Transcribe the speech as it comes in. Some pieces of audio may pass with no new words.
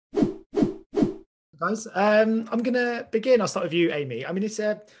Guys, I'm gonna begin. I'll start with you, Amy. I mean,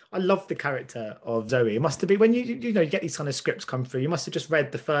 I love the character of Zoe. It must have been when you get these kind of scripts come through. You must have just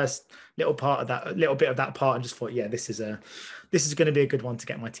read the first little bit of that part, and just thought, yeah, this is going to be a good one to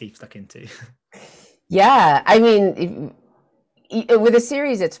get my teeth stuck into. Yeah, I mean, with a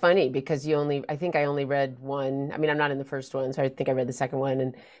series, it's funny because I think I only read one. I mean, I'm not in the first one, so I think I read the second one.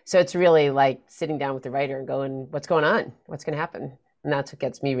 And so it's really like sitting down with the writer and going, what's going on? What's going to happen? And that's what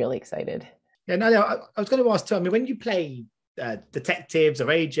gets me really excited. Yeah, no, I was going to ask too. I mean, when you play detectives or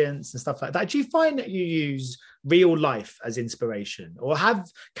agents and stuff like that, do you find that you use real life as inspiration, or have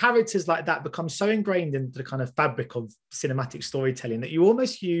characters like that become so ingrained into the kind of fabric of cinematic storytelling that you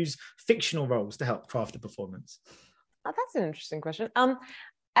almost use fictional roles to help craft the performance? Oh, that's an interesting question.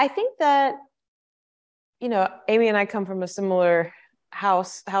 I think that, Amy and I come from a similar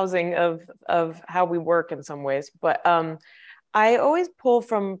housing of how we work in some ways, but I always pull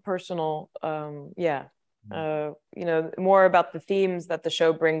from personal, more about the themes that the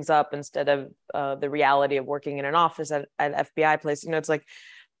show brings up instead of the reality of working in an office at an FBI place. It's like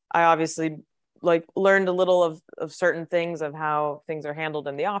I obviously like learned a little of certain things of how things are handled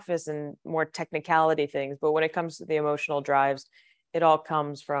in the office and more technicality things. But when it comes to the emotional drives, it all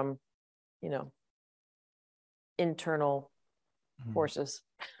comes from, internal forces.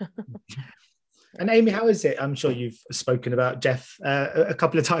 And Amy, how is it? I'm sure you've spoken about Jeff a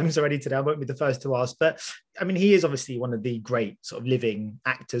couple of times already today. I won't be the first to ask, but I mean, he is obviously one of the great sort of living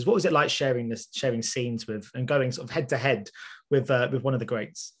actors. What was it like sharing scenes with and going sort of head to head with one of the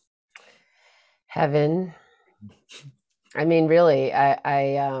greats? Heaven. I mean, really,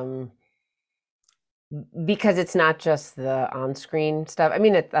 I because it's not just the on-screen stuff. I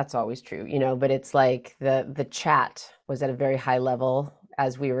mean, that's always true, but it's like the chat was at a very high level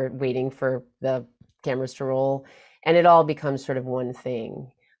as we were waiting for the cameras to roll, and it all becomes sort of one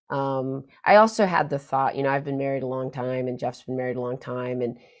thing. I also had the thought, I've been married a long time and Jeff's been married a long time.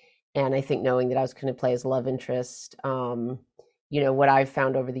 And I think knowing that I was going to play as love interest, what I've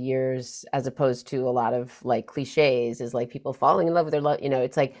found over the years, as opposed to a lot of like cliches, is like people falling in love with their love.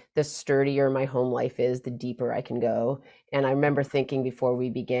 It's like the sturdier my home life is, the deeper I can go. And I remember thinking before we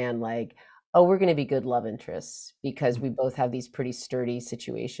began, like, oh, we're going to be good love interests because we both have these pretty sturdy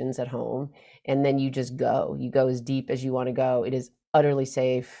situations at home. And then you just you go as deep as you want to go. It is utterly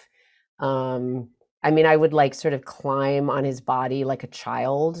safe. I mean, I would like sort of climb on his body like a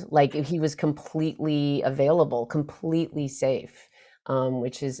child, like he was completely available, completely safe,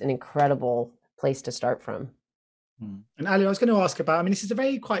 which is an incredible place to start from. And Alia, I was going to ask about, I mean, this is a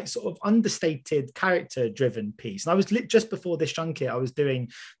very quite sort of understated character-driven piece. And I was just before this junket, I was doing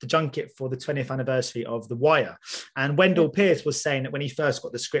the junket for the 20th anniversary of The Wire. And Wendell Pierce was saying that when he first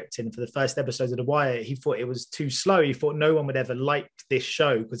got the script in for the first episodes of The Wire, he thought it was too slow. He thought no one would ever like this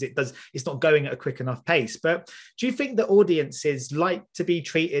show because it's not going at a quick enough pace. But do you think that audiences like to be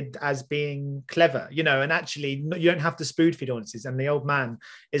treated as being clever, and actually you don't have to spoon feed audiences? And The Old Man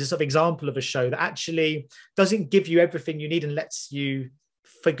is a sort of example of a show that actually doesn't give you everything you need and lets you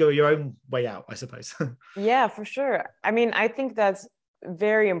figure your own way out, I suppose. Yeah, for sure. I mean, I think that's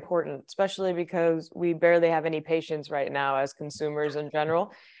very important, especially because we barely have any patience right now as consumers in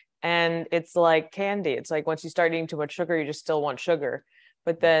general. And it's like candy. It's like once you start eating too much sugar, you just still want sugar.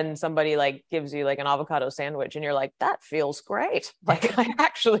 But then somebody like gives you like an avocado sandwich and you're like, that feels great. Like I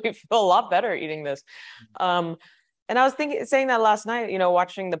actually feel a lot better eating this. And I was saying that last night,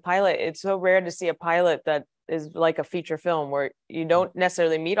 watching the pilot. It's so rare to see a pilot that is like a feature film where you don't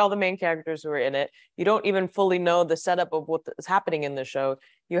necessarily meet all the main characters who are in it. You don't even fully know the setup of what is happening in the show.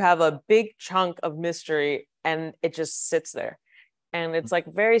 You have a big chunk of mystery and it just sits there. And it's like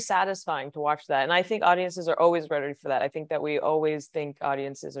very satisfying to watch that. And I think audiences are always ready for that. I think that we always think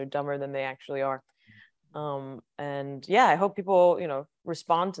audiences are dumber than they actually are. And yeah, I hope people,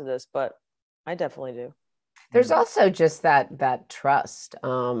 respond to this, but I definitely do. There's also just that trust.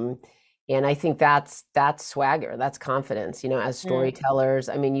 And I think that's swagger, that's confidence, as storytellers.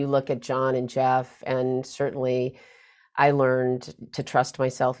 I mean, you look at John and Jeff, and certainly I learned to trust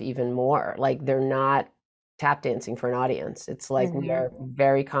myself even more. Like they're not tap dancing for an audience. It's like we're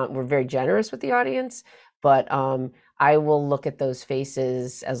very generous with the audience, but I will look at those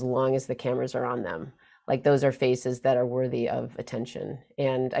faces as long as the cameras are on them. Like those are faces that are worthy of attention.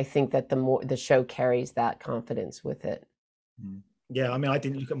 And I think that the show carries that confidence with it. Yeah, I mean, I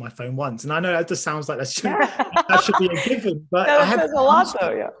didn't look at my phone once, and I know that just sounds like that should be a given, but no, that says a lot,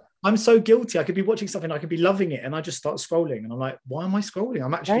 though. Yeah, I'm so guilty. I could be watching something, I could be loving it, and I just start scrolling, and I'm like, why am I scrolling?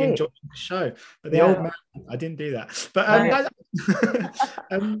 I'm actually enjoying the show. But the old man, I didn't do that. But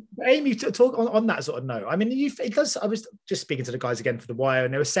Amy, to talk on that sort of note, I mean, it does. I was just speaking to the guys again for The Wire,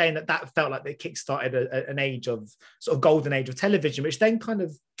 and they were saying that felt like they kickstarted an age of sort of golden age of television, which then kind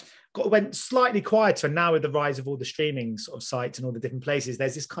of went slightly quieter. And now with the rise of all the streaming sort of sites and all the different places,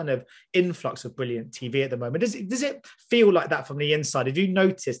 there's this kind of influx of brilliant TV at the moment. Does it feel like that from the inside? Have you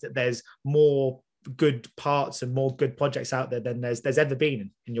noticed that there's more good parts and more good projects out there than there's ever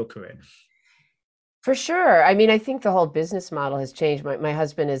been in your career? For sure. I mean, I think the whole business model has changed. My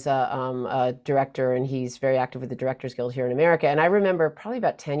husband is a director, and he's very active with the Directors Guild here in America. And I remember probably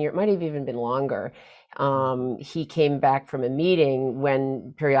about 10 years, might have even been longer. He came back from a meeting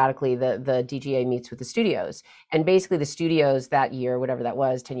when periodically the DGA meets with the studios. And basically the studios that year, whatever that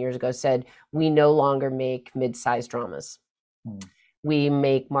was, 10 years ago, said, we no longer make mid-sized dramas. We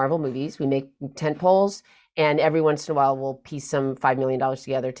make Marvel movies, we make tentpoles, and every once in a while we'll piece some $5 million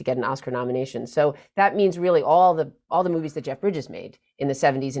together to get an Oscar nomination. So that means really all the movies that Jeff Bridges made in the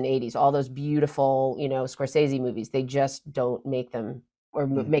 70s and 80s, all those beautiful, Scorsese movies, they just don't make them, or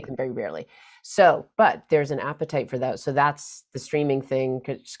make them very rarely. So, but there's an appetite for that. So that's the streaming thing,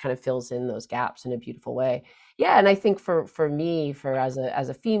 just kind of fills in those gaps in a beautiful way. Yeah, and I think for me, as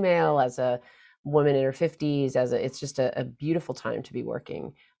a female, as a woman in her 50s, it's just a beautiful time to be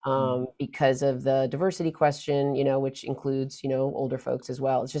working, because of the diversity question, which includes, older folks as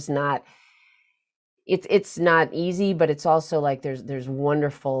well. It's just not, it's not easy, but it's also like there's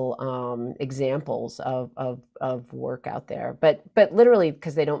wonderful examples of work out there, but literally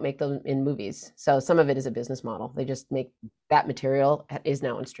because they don't make them in movies. So some of it is a business model. They just make that material is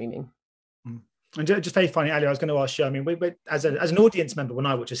now on streaming. And just very funny, Ali, I was going to ask you, I mean, as an audience member, when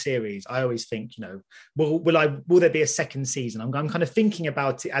I watch a series, I always think, will there be a second season? I'm kind of thinking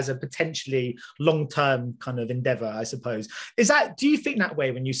about it as a potentially long-term kind of endeavor, I suppose. Do you think that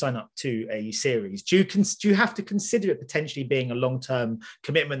way when you sign up to a series? Do you have to consider it potentially being a long-term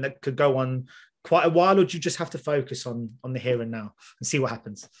commitment that could go on quite a while, or do you just have to focus on the here and now and see what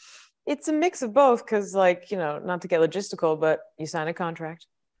happens? It's a mix of both, because not to get logistical, but you sign a contract.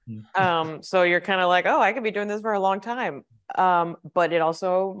 So you're kind of like, oh, I could be doing this for a long time. But it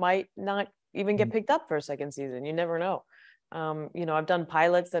also might not even get picked up for a second season. You never know. I've done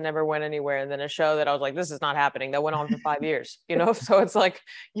pilots that never went anywhere, and then a show that I was like, this is not happening, that went on for 5 years, so it's like,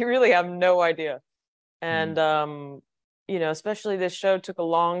 you really have no idea. And, especially this show took a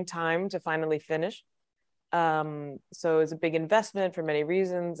long time to finally finish. So it's a big investment for many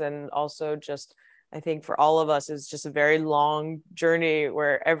reasons. And also just, I think for all of us, it's just a very long journey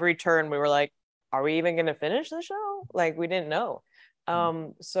where every turn we were like, are we even going to finish the show? Like, we didn't know.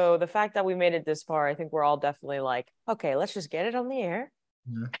 So the fact that we made it this far, I think we're all definitely like, okay, let's just get it on the air.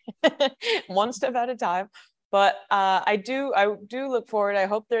 One step at a time. But I do look forward. I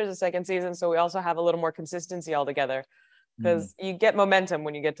hope there's a second season, so we also have a little more consistency all together, because you get momentum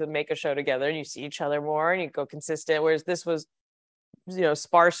when you get to make a show together and you see each other more and you go consistent, whereas this was,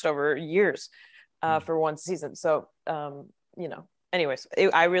 sparse over years. For one season. So, anyways,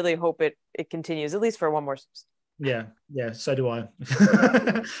 I really hope it continues at least for one more season. Yeah, so do I.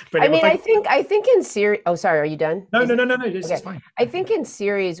 I mean, I think in series. Oh, sorry, are you done? No. This is fine. I think in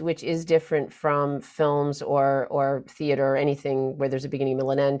series, which is different from films or theater or anything where there's a beginning,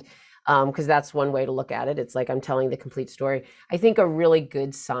 middle, and end, because that's one way to look at it. It's like I'm telling the complete story. I think a really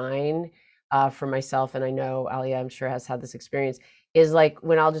good sign for myself, and I know Alia, I'm sure, has had this experience, is like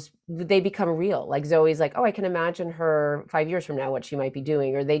when they become real. Like Zoe's like, oh, I can imagine her 5 years from now, what she might be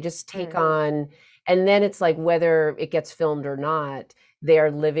doing, or they just take on, and then it's like, whether it gets filmed or not, they are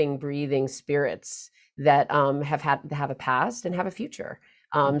living, breathing spirits that have a past and have a future.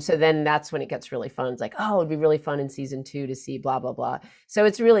 So then that's when it gets really fun. It's like, oh, it'd be really fun in season 2 to see blah, blah, blah. So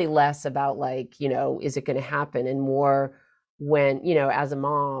it's really less about like, is it going to happen, and more when, as a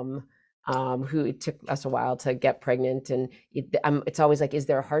mom, who it took us a while to get pregnant, and it's always like, is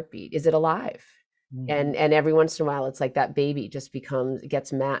there a heartbeat? Is it alive? And every once in a while, it's like that baby just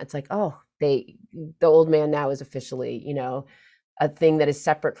gets mad. It's like, oh, the old man now is officially, a thing that is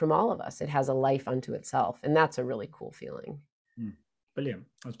separate from all of us. It has a life unto itself, and that's a really cool feeling. Brilliant.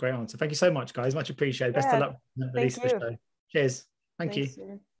 That was a great answer. Thank you so much, guys. Much appreciated. Best of luck with the release of the show. Cheers. Thank you.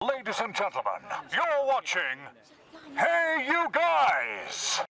 Ladies and gentlemen, you're watching Hey You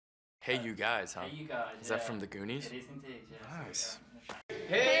Guys. Hey You Guys, huh? Hey You Guys. Is that from the Goonies? It is indeed, yes. Nice.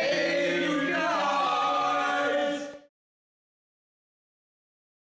 Hey